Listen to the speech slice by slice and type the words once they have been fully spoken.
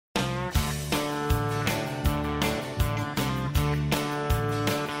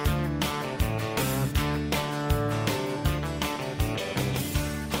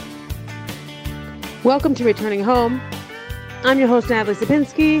Welcome to Returning Home. I'm your host, Natalie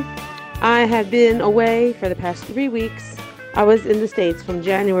Sapinski. I have been away for the past 3 weeks. I was in the States from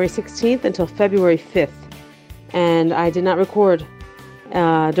January 16th until February 5th, and I did not record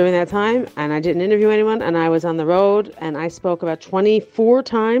during that time, and I didn't interview anyone, and I was on the road, and I spoke about 24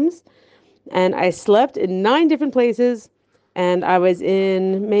 times, and I slept in 9 different places, and I was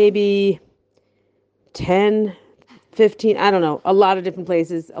in maybe 10, 15, I don't know, a lot of different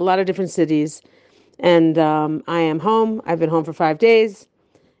places, a lot of different cities. And I am home. I've been home for 5 days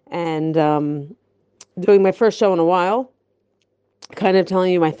and doing my first show in a while, kind of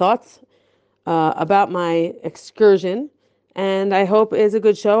telling you my thoughts about my excursion. And I hope it's a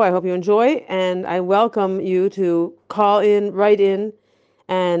good show. I hope you enjoy. And I welcome you to call in, write in,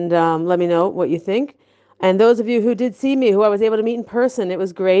 and let me know what you think. And those of you who did see me, who I was able to meet in person, it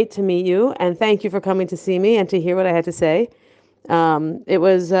was great to meet you. And thank you for coming to see me and to hear what I had to say. It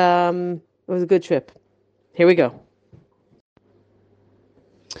was a good trip. Here we go.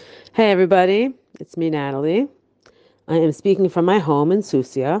 Hey, everybody. It's me, Natalie. I am speaking from my home in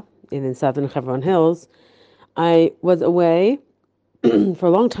Susia, in southern Hebron Hills. I was away for a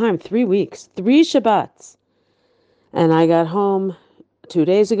long time, 3 weeks, 3 Shabbats. And I got home 2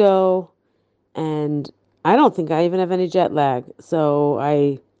 days ago, and I don't think I even have any jet lag. So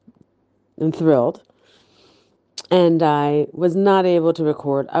I am thrilled. And I was not able to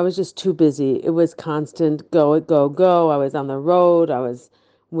record. I was just too busy. It was constant go, go, go. I was on the road. I was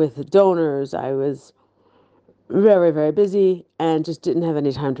with donors. I was very, very busy and just didn't have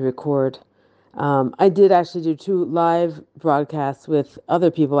any time to record. I did actually do 2 live broadcasts with other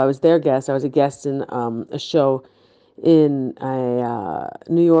people. I was their guest. I was a guest in a show in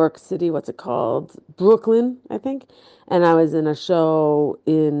New York City. What's it called? Brooklyn, I think. And I was in a show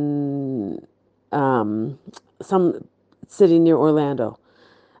in some city near Orlando.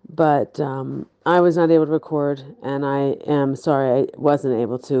 But I was not able to record, and I am sorry I wasn't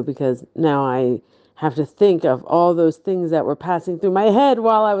able to, because now I have to think of all those things that were passing through my head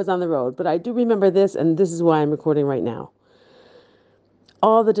while I was on the road. But I do remember this, and this is why I'm recording right now.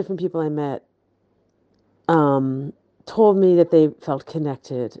 All the different people I met told me that they felt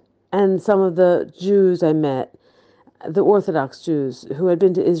connected. And some of the Jews I met, the Orthodox Jews who had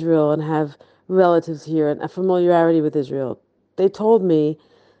been to Israel and have relatives here and a familiarity with Israel, they told me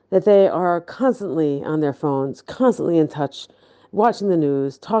that they are constantly on their phones, constantly in touch, watching the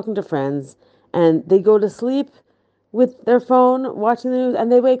news, talking to friends, and they go to sleep with their phone watching the news,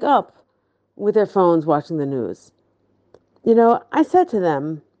 and they wake up with their phones watching the news. You know, I said to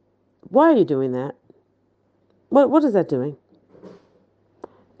them, why are you doing that? What is that doing?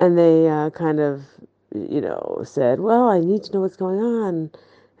 And they kind of, said, well, I need to know what's going on,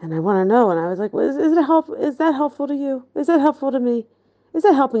 and I want to know. And I was like, well, is that helpful to you? Is that helpful to me? Is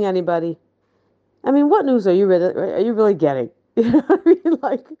that helping anybody? I mean, what news are you really getting? You know what I mean?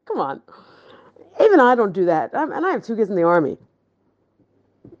 Like, come on. Even I don't do that. And I have 2 kids in the Army.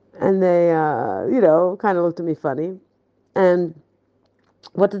 And they, kind of looked at me funny. And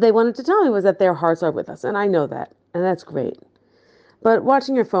what they wanted to tell me was that their hearts are with us. And I know that. And that's great. But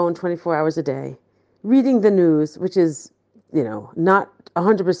watching your phone 24 hours a day, reading the news, which is, not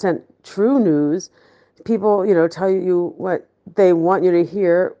 100% true news. People, tell you what they want you to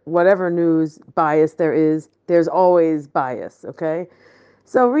hear. Whatever news bias there is, there's always bias, okay?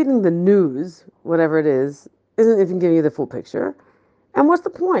 So reading the news, whatever it is, isn't even giving you the full picture. And what's the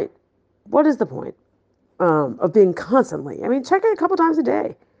point? What is the point of being constantly? I mean, check it a couple times a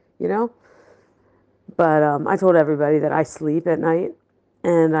day, you know? But I told everybody that I sleep at night,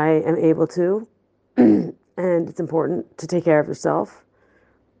 and I am able to. And it's important to take care of yourself.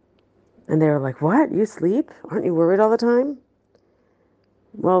 And they were like, what? You sleep? Aren't you worried all the time?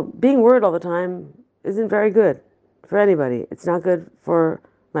 Well, being worried all the time isn't very good for anybody. It's not good for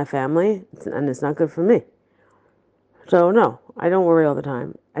my family, and it's not good for me. So no, I don't worry all the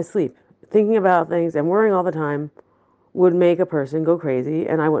time. I sleep. Thinking about things and worrying all the time would make a person go crazy,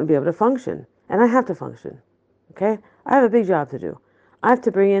 and I wouldn't be able to function. And I have to function. Okay? I have a big job to do. I have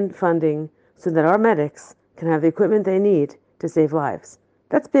to bring in funding so that our medics can have the equipment they need to save lives.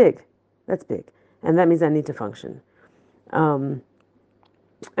 That's big. That's big. And that means I need to function. I'm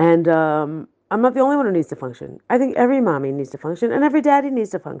not the only one who needs to function. I think every mommy needs to function, and every daddy needs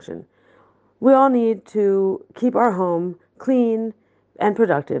to function. We all need to keep our home clean and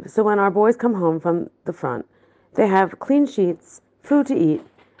productive, so when our boys come home from the front, they have clean sheets, food to eat,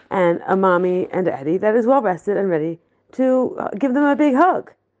 and a mommy and daddy that is well rested and ready to give them a big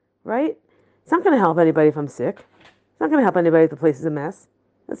hug, right? It's not going to help anybody if I'm sick. It's not going to help anybody if the place is a mess.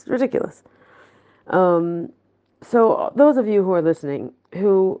 That's ridiculous. So those of you who are listening,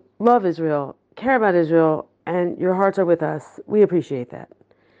 who love Israel care about Israel and your hearts are with us, we appreciate that.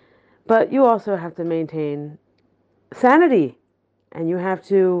 But you also have to maintain sanity and you have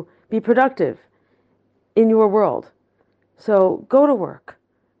to be productive in your world. So go to work,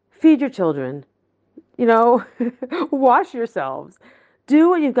 feed your children, you know, wash yourselves, do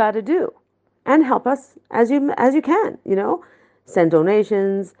what you've got to do, and help us as you can. Send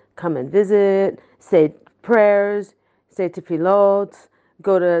donations, come and visit, say prayers, say tefillot,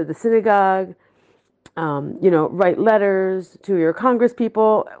 go to the synagogue, write letters to your Congress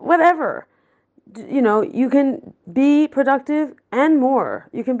people, whatever. You can be productive and more.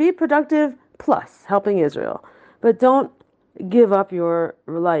 You can be productive plus helping Israel, but don't give up your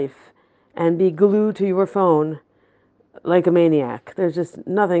life and be glued to your phone like a maniac. There's just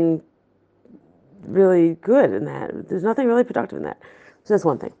nothing really good in that. There's nothing really productive in that. So that's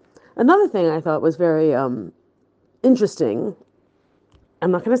one thing. Another thing I thought was very interesting.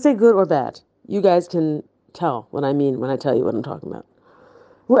 I'm not going to say good or bad. You guys can tell what I mean when I tell you what I'm talking about.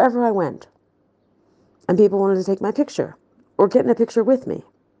 Wherever I went, and people wanted to take my picture or get in a picture with me,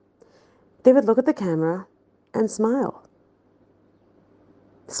 they would look at the camera and smile.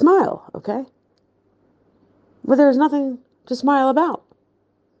 Smile, okay? But there was nothing to smile about.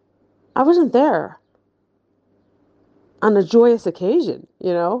 I wasn't there on a joyous occasion.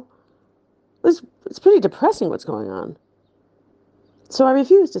 It's pretty depressing what's going on. So I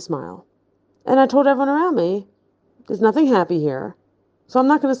refused to smile. And I told everyone around me, there's nothing happy here, so I'm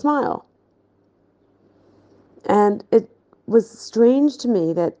not going to smile. And it was strange to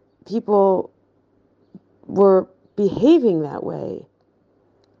me that people were behaving that way.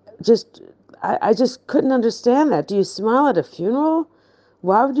 Just, I just couldn't understand that. Do you smile at a funeral?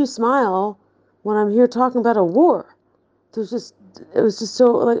 Why would you smile when I'm here talking about a war? There's just, it was just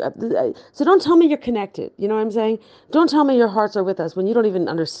so like, so don't tell me you're connected. You know what I'm saying? Don't tell me your hearts are with us when you don't even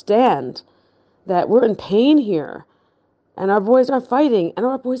understand that we're in pain here and our boys are fighting and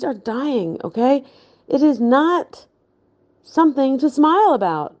our boys are dying. Okay. It is not something to smile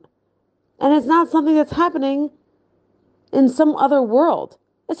about. And it's not something that's happening in some other world.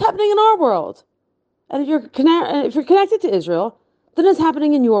 It's happening in our world. And if you're connected to Israel, then it's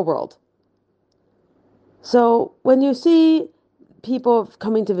happening in your world. So when you see people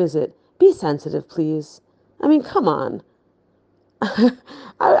coming to visit, be sensitive, please. I mean, come on.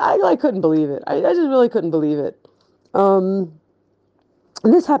 I couldn't believe it. I just really couldn't believe it. Um,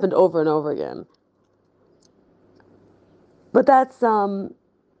 and this happened over and over again. But that's that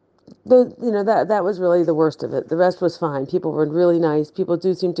was really the worst of it. The rest was fine. People were really nice. People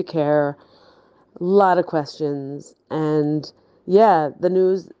do seem to care. A lot of questions, and yeah, the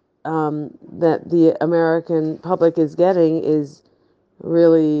news that the American public is getting is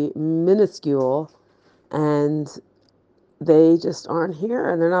really minuscule, and they just aren't here,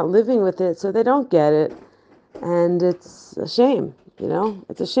 and they're not living with it, so they don't get it, and it's a shame.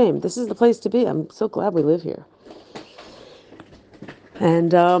 It's a shame. This is the place to be. I'm so glad we live here.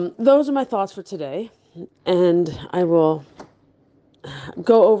 And those are my thoughts for today. And I will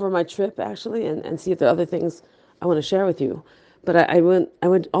go over my trip actually and see if there are other things I want to share with you. But I went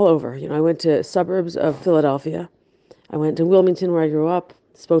all over. I went to suburbs of Philadelphia. I went to Wilmington where I grew up,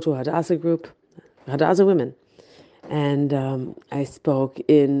 spoke to a Hadassah group, Hadassah women. And I spoke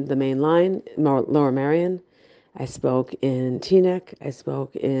in the main line, Lower Marion. I spoke in Teaneck. I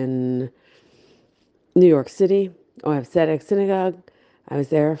spoke in New York City. Oh, I have Tzedek Synagogue. I was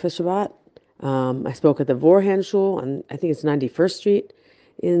there for Shabbat. I spoke at the Vorhan Shul on, I think it's 91st Street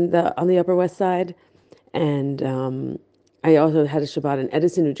on the Upper West Side. And I also had a Shabbat in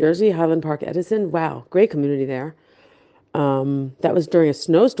Edison, New Jersey, Highland Park, Edison. Wow, great community there. That was during a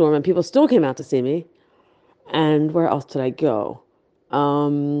snowstorm, and people still came out to see me. And where else did I go?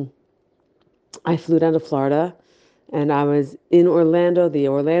 Um, I flew down to Florida, and I was in Orlando, the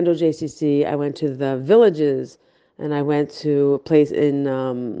Orlando JCC. I went to the Villages, and I went to a place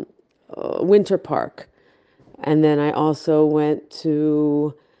in Winter Park. And then I also went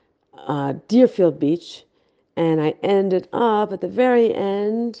to Deerfield Beach, and I ended up at the very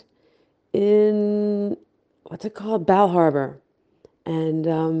end in what's it called? Bal Harbor.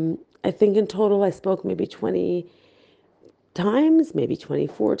 And I think in total I spoke maybe 20 times, maybe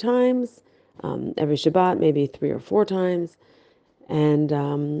 24 times. Every Shabbat, maybe 3 or 4 times. And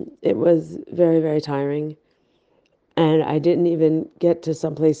it was very, very tiring. And I didn't even get to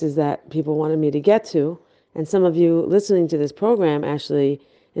some places that people wanted me to get to. And some of you listening to this program actually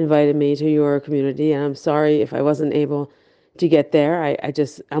invited me to your community. And I'm sorry if I wasn't able to get there.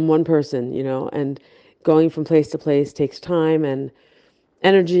 I'm one person, and going from place to place takes time and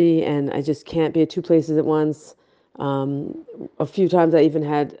energy. And I just can't be at two places at once. A few times I even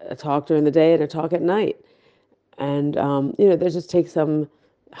had a talk during the day and a talk at night. And, there just takes some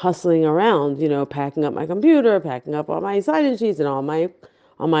hustling around, packing up my computer, packing up all my sign-in sheets and all my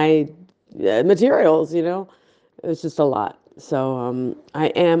materials. It's just a lot. So I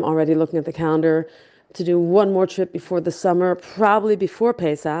am already looking at the calendar to do one more trip before the summer, probably before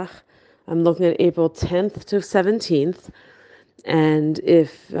Pesach. I'm looking at April 10th to 17th. And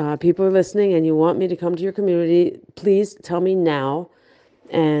if people are listening and you want me to come to your community, please tell me now.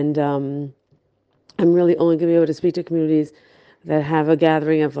 And I'm really only going to be able to speak to communities that have a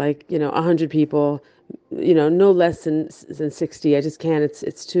gathering of 100 people, no less than 60. I just can't.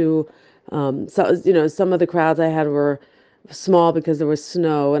 It's too. So some of the crowds I had were small because there was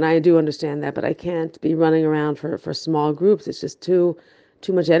snow, and I do understand that, but I can't be running around for small groups. It's just too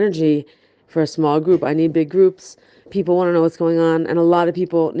much energy for a small group. I need big groups. People want to know what's going on, and a lot of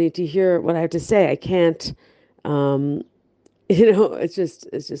people need to hear what I have to say. I can't. Um, it's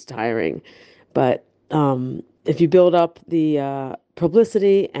just tiring. But if you build up the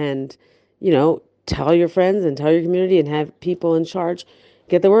publicity and, tell your friends and tell your community and have people in charge,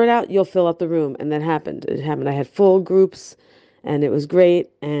 get the word out, you'll fill up the room. And that happened. It happened. I had full groups and it was great.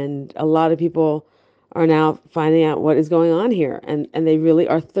 And a lot of people are now finding out what is going on here. And they really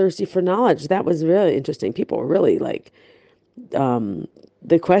are thirsty for knowledge. That was really interesting. People were really like, um,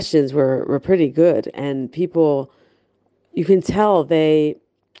 the questions were pretty good. And people, you can tell they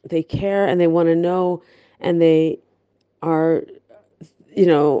care and they want to know, and they are,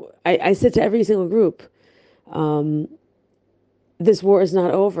 I said to every single group, um, this war is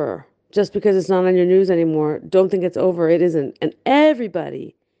not over. Just because it's not on your news anymore, don't think it's over. It isn't. And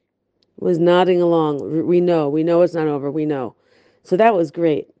everybody was nodding along. We know it's not over. We know. So that was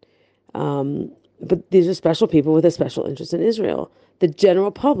great. Um, but these are special people with a special interest in Israel. The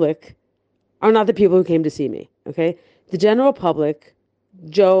general public are not the people who came to see me. Okay. The general public,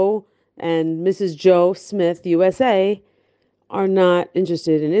 Joe and Mrs. Joe Smith, USA, are not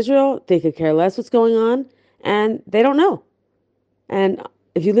interested in Israel. They could care less what's going on, and they don't know. And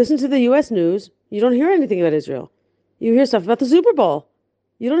if you listen to the U.S. news, you don't hear anything about Israel. You hear stuff about the Super Bowl.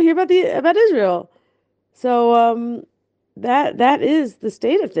 You don't hear about Israel. So that is the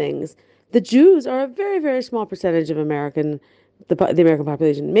state of things. The Jews are a very, very small percentage of the American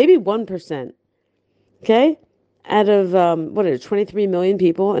population, maybe 1%. Okay, out of what is it, 23 million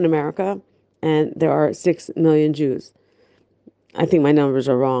people in America, and there are 6 million Jews. I think my numbers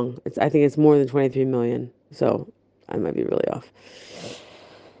are wrong. I think it's more than 23 million. So I might be really off.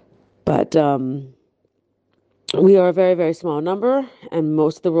 But we are a very, very small number, and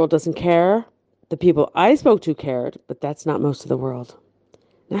most of the world doesn't care. The people I spoke to cared, but that's not most of the world.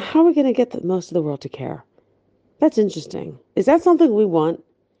 Now, how are we going to get most of the world to care? That's interesting. Is that something we want?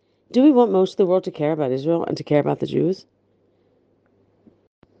 Do we want most of the world to care about Israel and to care about the Jews?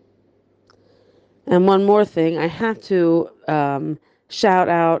 And one more thing, I have to shout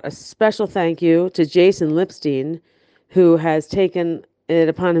out a special thank you to Jason Lipstein, who has taken it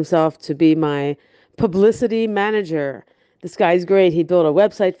upon himself to be my publicity manager. This guy's great. He built a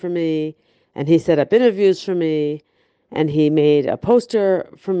website for me, and he set up interviews for me, and he made a poster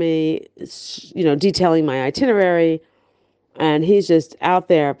for me, detailing my itinerary. And he's just out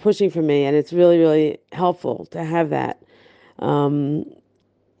there pushing for me, and it's really, really helpful to have that. Um,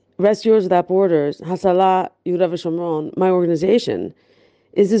 Rescuers Without Borders, Hasala Yudav Shomron, my organization,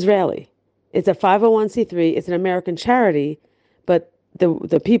 is Israeli. It's a 501c3. It's an American charity, but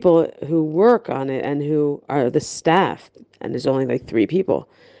the people who work on it and who are the staff, and there's only like 3 people,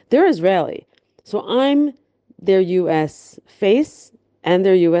 they're Israeli. So I'm their U.S. face and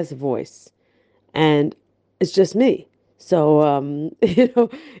their U.S. voice, and it's just me. So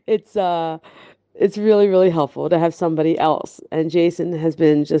it's really, really helpful to have somebody else. And Jason has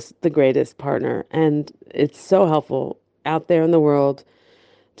been just the greatest partner. And it's so helpful out there in the world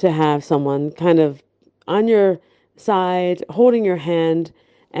to have someone kind of on your side, holding your hand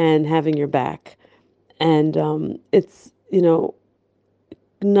and having your back. And it's,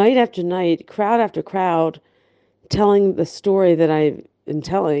 night after night, crowd after crowd, telling the story that I've been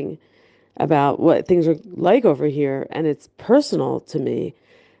telling about what things are like over here. And it's personal to me.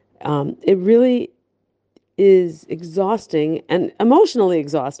 It really is exhausting and emotionally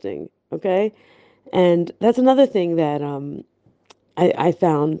exhausting. Okay. And that's another thing that I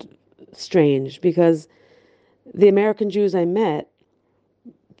found strange, because the American Jews I met,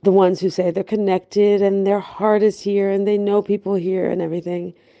 the ones who say they're connected and their heart is here and they know people here and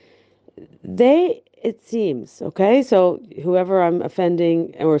everything, it seems, okay? So whoever I'm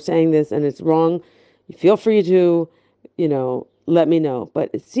offending or saying this and it's wrong, feel free to, let me know. But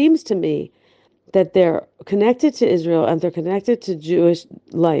it seems to me that they're connected to Israel and they're connected to Jewish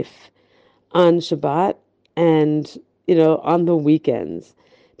life on Shabbat and, on the weekends.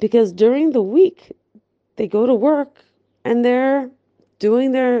 Because during the week, they go to work and they're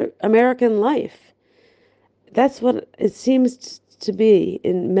doing their American life. That's what it seems to be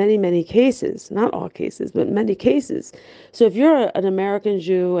in many, many cases. Not all cases, but many cases. So if you're an American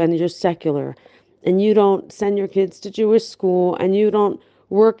Jew and you're secular and you don't send your kids to Jewish school and you don't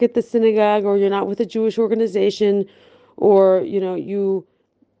work at the synagogue or you're not with a Jewish organization or, you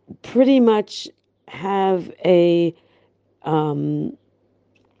pretty much have a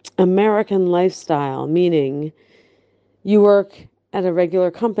American lifestyle, meaning you work at a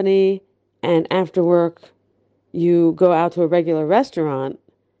regular company and after work you go out to a regular restaurant.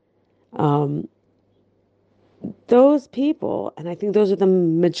 Um, those people, and I think those are the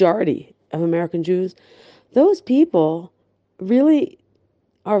majority of American Jews, those people really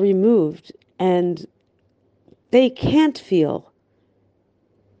are removed and they can't feel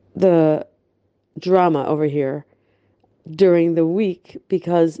the drama over here during the week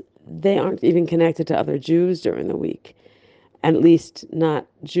because they aren't even connected to other Jews during the week, at least not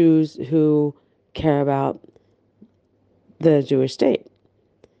Jews who care about the Jewish state.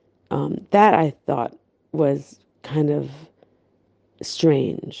 That I thought was kind of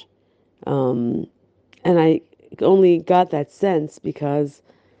strange. Um, and I only got that sense because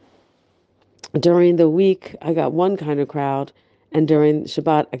during the week I got one kind of crowd, and during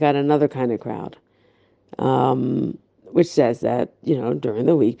Shabbat I got another kind of crowd, which says that, during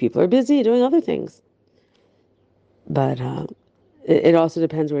the week people are busy doing other things. But it also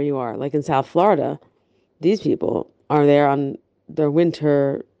depends where you are. Like in South Florida, these people are there on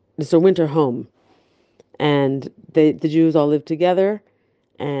it's their winter home. And the Jews all live together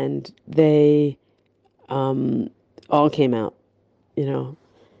and they all came out, you know.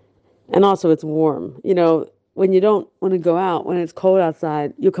 And also it's warm. When you don't want to go out, when it's cold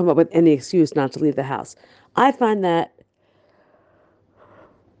outside, you'll come up with any excuse not to leave the house. I find that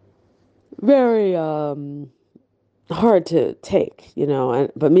very hard to take,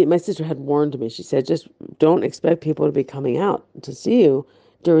 but my sister had warned me. She said, just don't expect people to be coming out to see you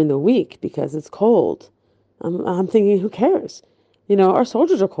during the week because it's cold. I'm thinking, who cares? Our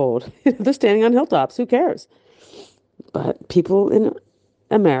soldiers are cold. They're standing on hilltops. Who cares? But people in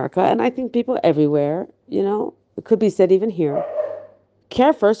America, and I think people everywhere, it could be said even here,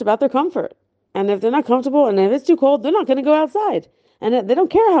 care first about their comfort. And if they're not comfortable and if it's too cold, they're not going to go outside. And they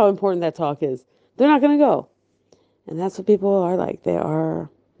don't care how important that talk is. They're not going to go. And that's what people are like. They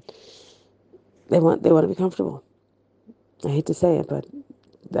want to be comfortable. I hate to say it, but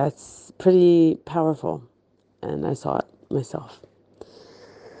that's pretty powerful. And I saw it myself.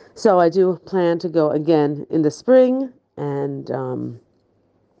 So I do plan to go again in the spring, and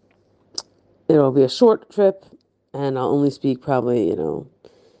it'll be a short trip, and I'll only speak probably,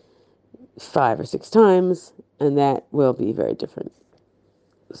 5 or 6 times, and that will be very different.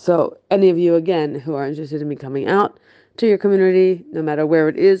 So any of you, again, who are interested in me coming out to your community, no matter where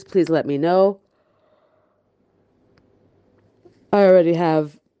it is, please let me know. I already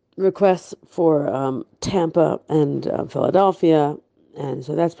have requests for Tampa and Philadelphia, and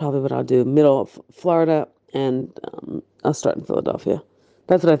so that's probably what I'll do. Middle of Florida, and I'll start in Philadelphia.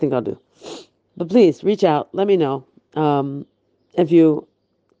 That's what I think I'll do. But please reach out. Let me know if you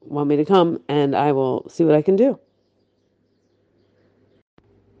want me to come, and I will see what I can do.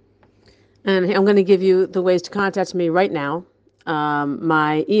 And I'm going to give you the ways to contact me right now.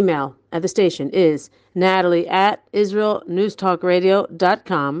 My email at the station is Natalie at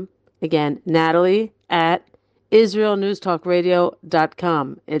IsraelNewsTalkRadio.com. Again, Natalie at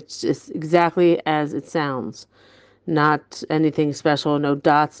IsraelNewsTalkRadio.com. It's just exactly as it sounds. Not anything special, no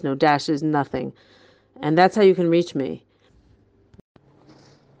dots, no dashes, nothing. And that's how you can reach me.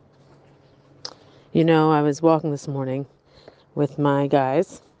 I was walking this morning with my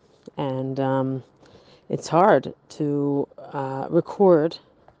guys, and it's hard to record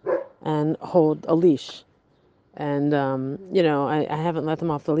and hold a leash. And, I haven't let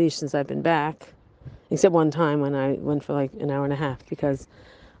them off the leash since I've been back, except one time when I went for like an hour and a half because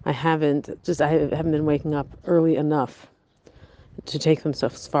I haven't been waking up early enough to take them so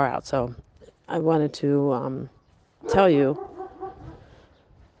far out. So I wanted to tell you,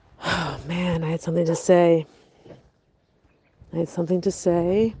 oh man, I had something to say.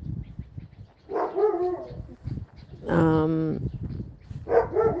 Um,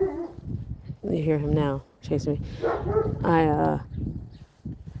 you hear him now chasing me.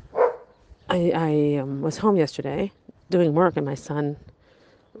 I was home yesterday doing work, and my son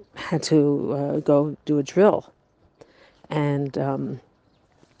had to go do a drill, and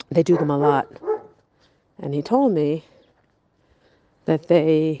they do them a lot. And he told me that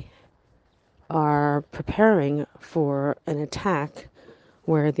they are preparing for an attack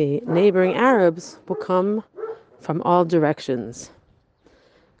where the neighboring Arabs will come from all directions.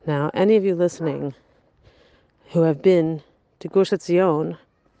 Now, any of you listening who have been to Gush Etzion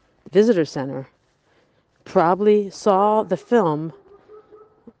Visitor Center probably saw the film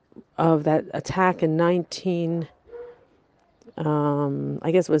of that attack in I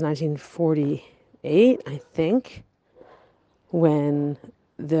guess it was 1948, I think, when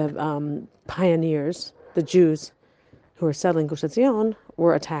the pioneers, the Jews who were settling Gush Etzion,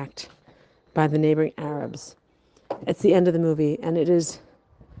 were attacked by the neighboring Arabs. It's the end of the movie, and it is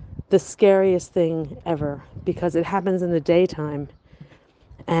the scariest thing ever because it happens in the daytime,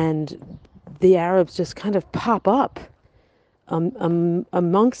 and the Arabs just kind of pop up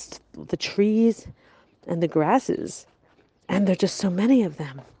amongst the trees and the grasses, and there are just so many of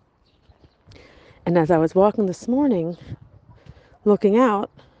them. And as I was walking this morning, looking out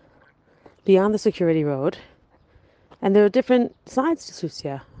beyond the security road, and there are different sides to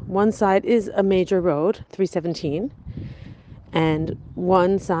Susia. One side is a major road, 317, and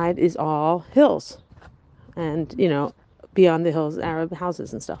one side is all hills, and beyond the hills, Arab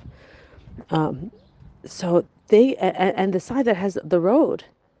houses and stuff. So and the side that has the road,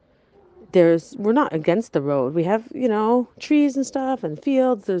 we're not against the road. We have trees and stuff and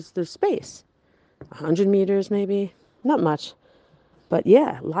fields. There's space, 100 meters maybe, not much, but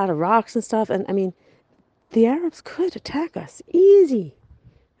yeah, a lot of rocks and stuff. And I mean, the Arabs could attack us easy,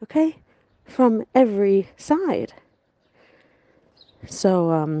 okay, from every side.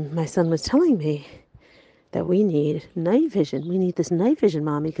 So my son was telling me that we need night vision. We need this night vision,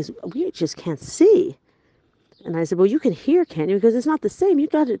 Mommy, because we just can't see. And I said, well, you can hear, can't you? Because it's not the same.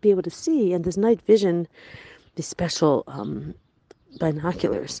 You've got to be able to see. And this night vision, these special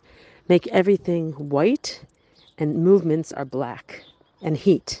binoculars, make everything white, and movements are black. And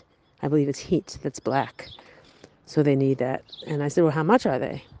heat. I believe it's heat that's black. So they need that. And I said, well, how much are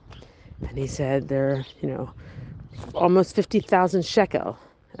they? And he said they're, almost 50,000 shekel.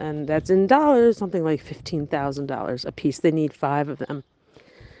 And that's in dollars, something like $15,000 a piece. They need 5 of them.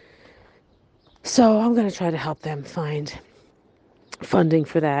 So I'm going to try to help them find funding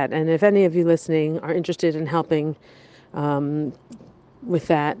for that. And if any of you listening are interested in helping with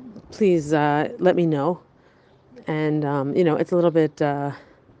that, please let me know. And, it's a little bit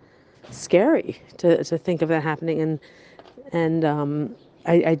scary to think of that happening. And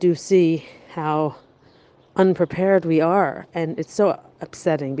I do see how unprepared we are. And it's so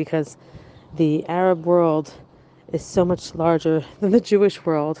upsetting because the Arab world is so much larger than the Jewish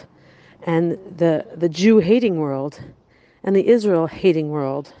world, and the Jew-hating world and the Israel-hating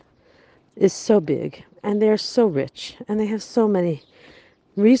world is so big, and they're so rich, and they have so many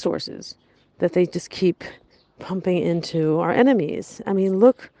resources that they just keep pumping into our enemies. I mean,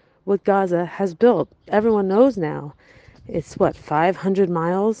 look what Gaza has built. Everyone knows now. It's 500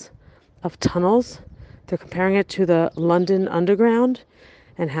 miles of tunnels. They're comparing it to the London Underground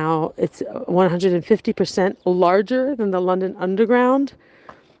and how it's 150% larger than the London Underground.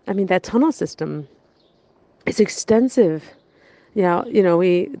 I mean, that tunnel system is extensive.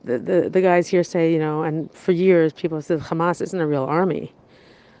 The guys here say, and for years people have said Hamas isn't a real army.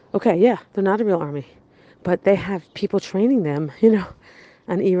 Okay, yeah, they're not a real army, but they have people training them,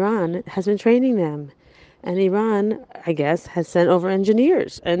 and Iran has been training them. And Iran, I guess, has sent over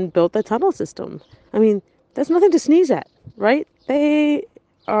engineers and built the tunnel system. I mean, that's nothing to sneeze at, right? They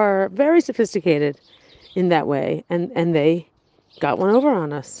are very sophisticated in that way, and they got one over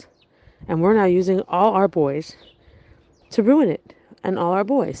on us. And we're now using all our boys to ruin it. And all our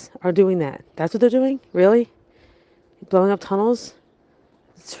boys are doing that. That's what they're doing? Really? Blowing up tunnels?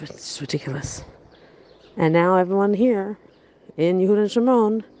 It's ridiculous. And now everyone here in Yehuda and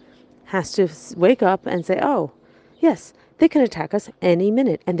Shimon has to wake up and say, oh, yes, they can attack us any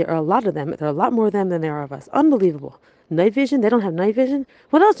minute. And there are a lot of them. There are a lot more of them than there are of us. Unbelievable. Night vision? They don't have night vision?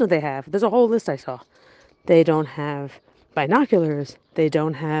 What else do they have? There's a whole list I saw. They don't have binoculars. They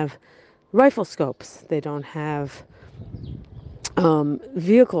don't have rifle scopes. They don't have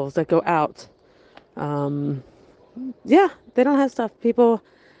vehicles that go out. Yeah, they don't have stuff. People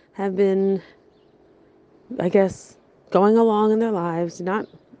have been, I guess, going along in their lives, not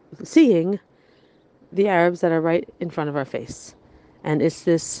seeing the Arabs that are right in front of our face. And it's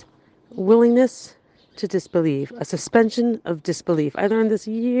this willingness to disbelieve, a suspension of disbelief. I learned this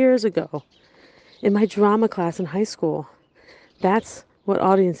years ago in my drama class in high school. That's what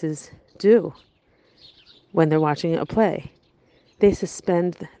audiences do when they're watching a play. They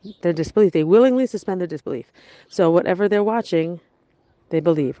suspend their disbelief. They willingly suspend their disbelief. So whatever they're watching, they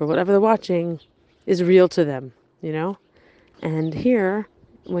believe. Or whatever they're watching, is real to them, you know? And here,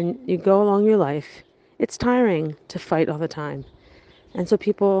 when you go along your life, it's tiring to fight all the time. And so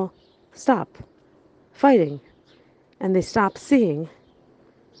people stop fighting and they stop seeing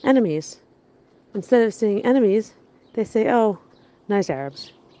enemies. Instead of seeing enemies, they say, oh, nice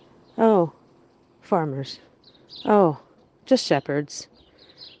Arabs. Oh, farmers. Oh, just shepherds.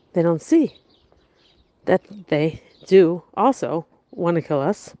 They don't see that they do also want to kill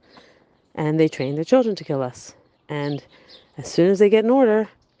us, and they train their children to kill us. And as soon as they get an order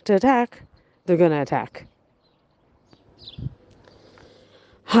to attack, they're going to attack.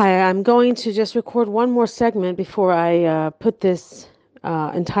 Hi, I'm going to just record one more segment before I put this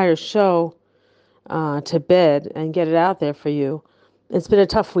entire show to bed and get it out there for you. It's been a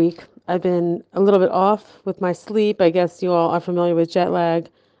tough week. I've been a little bit off with my sleep. I guess you all are familiar with jet lag.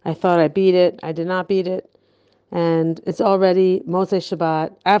 I thought I beat it. I did not beat it. And it's already Motzei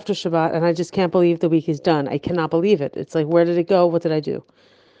Shabbat, after Shabbat, and I just can't believe the week is done. I cannot believe it. It's like, where did it go? What did I do?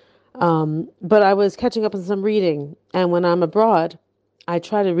 But I was catching up on some reading, and when I'm abroad, I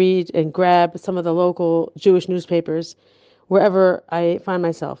try to read and grab some of the local Jewish newspapers wherever I find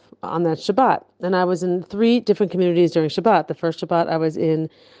myself on that Shabbat. And I was in 3 different communities during Shabbat. The first Shabbat, I was in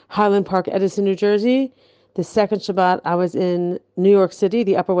Highland Park, Edison, New Jersey. The second Shabbat, I was in New York City,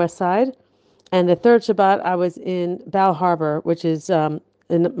 the Upper West Side. And the third Shabbat, I was in Bal Harbor, which is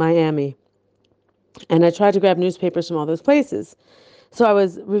in Miami. And I tried to grab newspapers from all those places. So I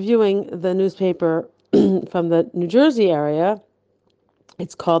was reviewing the newspaper from the New Jersey area.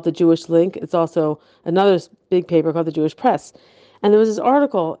 It's called the Jewish Link. It's also another big paper called the Jewish Press. And there was this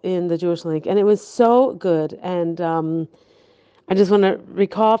article in the Jewish Link, and it was so good. And I just want to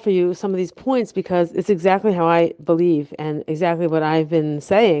recall for you some of these points because it's exactly how I believe and exactly what I've been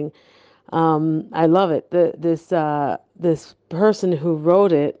saying. I love it. This person who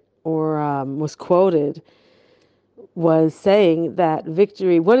wrote it or was quoted was saying that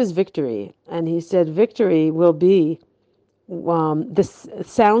victory, what is victory? And he said, victory will be the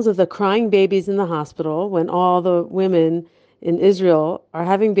sounds of the crying babies in the hospital when all the women in Israel are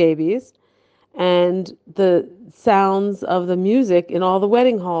having babies, and the sounds of the music in all the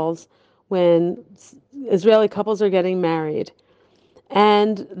wedding halls when Israeli couples are getting married,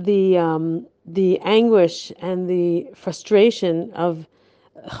 and the anguish and the frustration of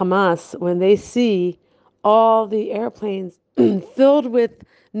Hamas when they see all the airplanes filled with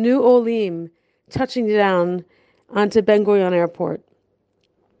new Olim touching down onto Ben Gurion Airport.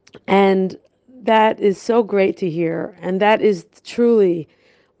 And that is so great to hear. And that is truly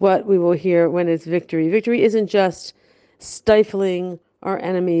what we will hear when it's victory. Victory isn't just stifling our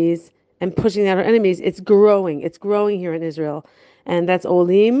enemies and pushing out our enemies. It's growing. It's growing here in Israel. And that's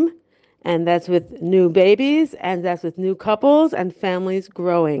Olim, and that's with new babies, and that's with new couples and families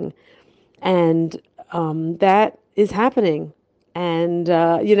growing. And that is happening. And,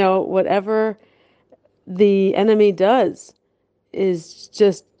 whatever the enemy does is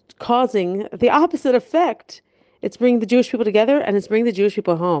just causing the opposite effect. It's bringing the Jewish people together and it's bringing the Jewish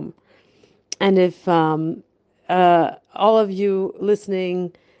people home. And if all of you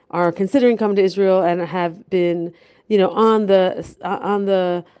listening are considering coming to Israel and have been, on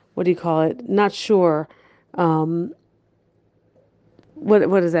the what do you call it? Not sure. Um,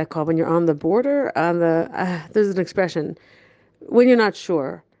 what is that called when you're on the border? On the there's an expression when you're not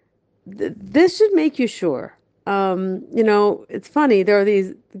sure. This should make you sure. It's funny. There are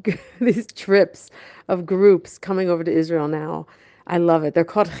these these trips of groups coming over to Israel now. I love it. They're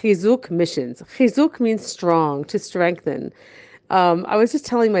called chizuk missions. Chizuk means strong, to strengthen. I was just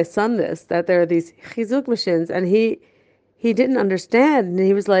telling my son this, that there are these chizuk missions, and he didn't understand, and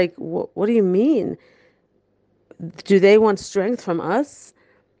he was like, "What do you mean? Do they want strength from us?"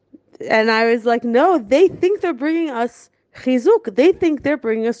 And I was like, "No, they think they're bringing us chizuk. They think they're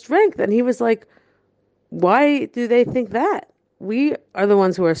bringing us strength." And he was like, why do they think that? We are the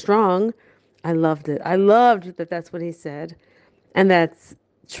ones who are strong. I loved it. I loved that that's what he said. And that's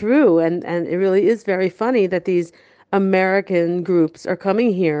true. And it really is very funny that these American groups are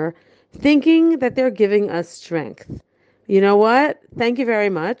coming here thinking that they're giving us strength. You know what? Thank you very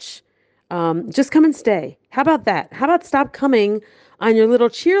much. Just come and stay. How about that? How about stop coming on your little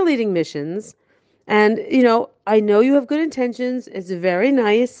cheerleading missions? And, I know you have good intentions. It's very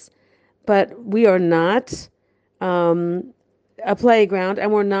nice, but we are not um, a playground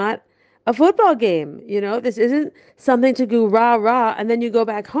and we're not a football game. This isn't something to go rah rah and then you go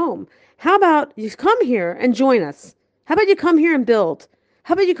back home. How about you come here and join us? How about you come here and build?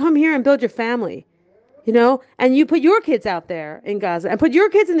 How about you come here and build your family? And you put your kids out there in Gaza and put your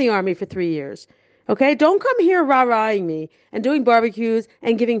kids in the army for 3 years. Okay, don't come here rah-rahing me and doing barbecues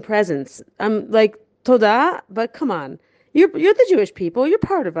and giving presents. I'm like, toda, but come on. You're the Jewish people. You're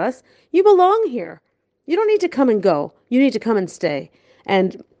part of us. You belong here. You don't need to come and go. You need to come and stay.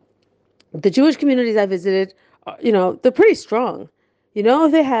 And the Jewish communities I visited, they're pretty strong.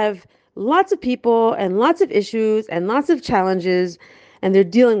 They have lots of people and lots of issues and lots of challenges, and they're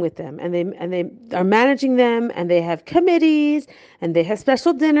dealing with them, and they are managing them, and they have committees, and they have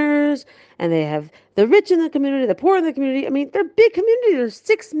special dinners, and they have the rich in the community, the poor in the community. I mean, they're big communities. There's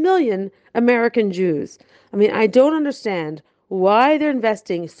 6 million American Jews. I mean, I don't understand why they're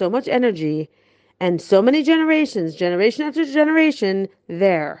investing so much energy and so many generations, generation after generation,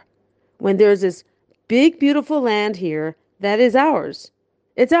 there when there's this big, beautiful land here that is ours.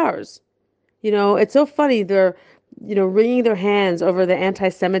 It's ours. It's so funny. They're, wringing their hands over the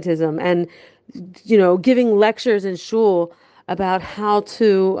anti-Semitism and, giving lectures in shul about how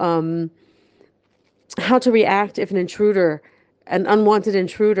to react if an unwanted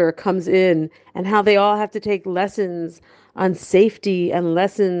intruder comes in, and how they all have to take lessons on safety and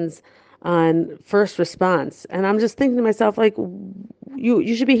lessons on first response. And I'm just thinking to myself, like,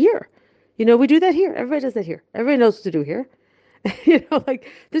 you should be here. We do that here. Everybody does that here. Everybody knows what to do here. Like,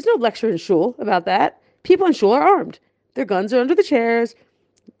 there's no lecture in shul about that. People in shul are armed. Their guns are under the chairs.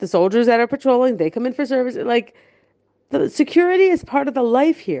 The soldiers that are patrolling, they come in for service. Like, the security is part of the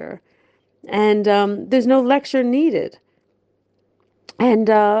life here, and there's no lecture needed. And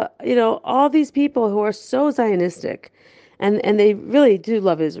all these people who are so Zionistic, and they really do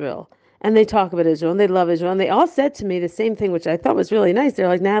love Israel, and they talk about Israel, and they love Israel, and they all said to me the same thing, which I thought was really nice. They're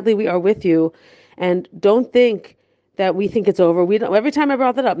like, Natalie, we are with you, and don't think that we think it's over. We don't. Every time I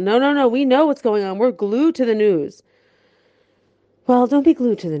brought that up, no, no, no, we know what's going on. We're glued to the news. Well, don't be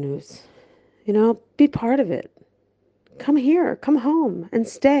glued to the news. Be part of it. Come here, come home, and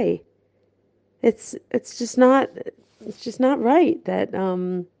stay. It's just not right that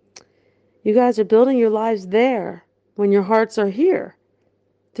you guys are building your lives there when your hearts are here.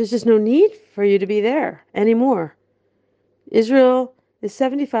 There's just no need for you to be there anymore. Israel is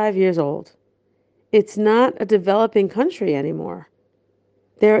 75 years old. It's not a developing country anymore.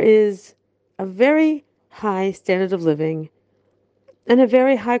 There is a very high standard of living and a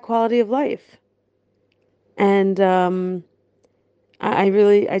very high quality of life. And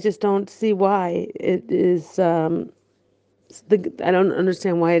I just don't see why it is. I don't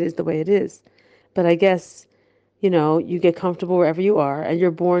understand why it is the way it is. But I guess, you get comfortable wherever you are, and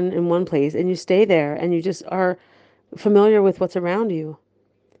you're born in one place and you stay there, and you just are familiar with what's around you.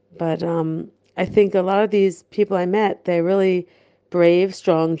 But I think a lot of these people I met, they're really brave,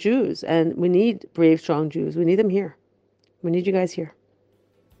 strong Jews, and we need brave, strong Jews. We need them here. We need you guys here.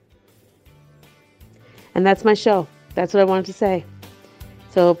 And that's my show. That's what I wanted to say.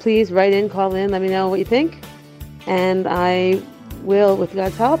 So please write in, call in, let me know what you think. And I will, with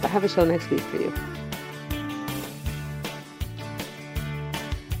God's help, have a show next week for you.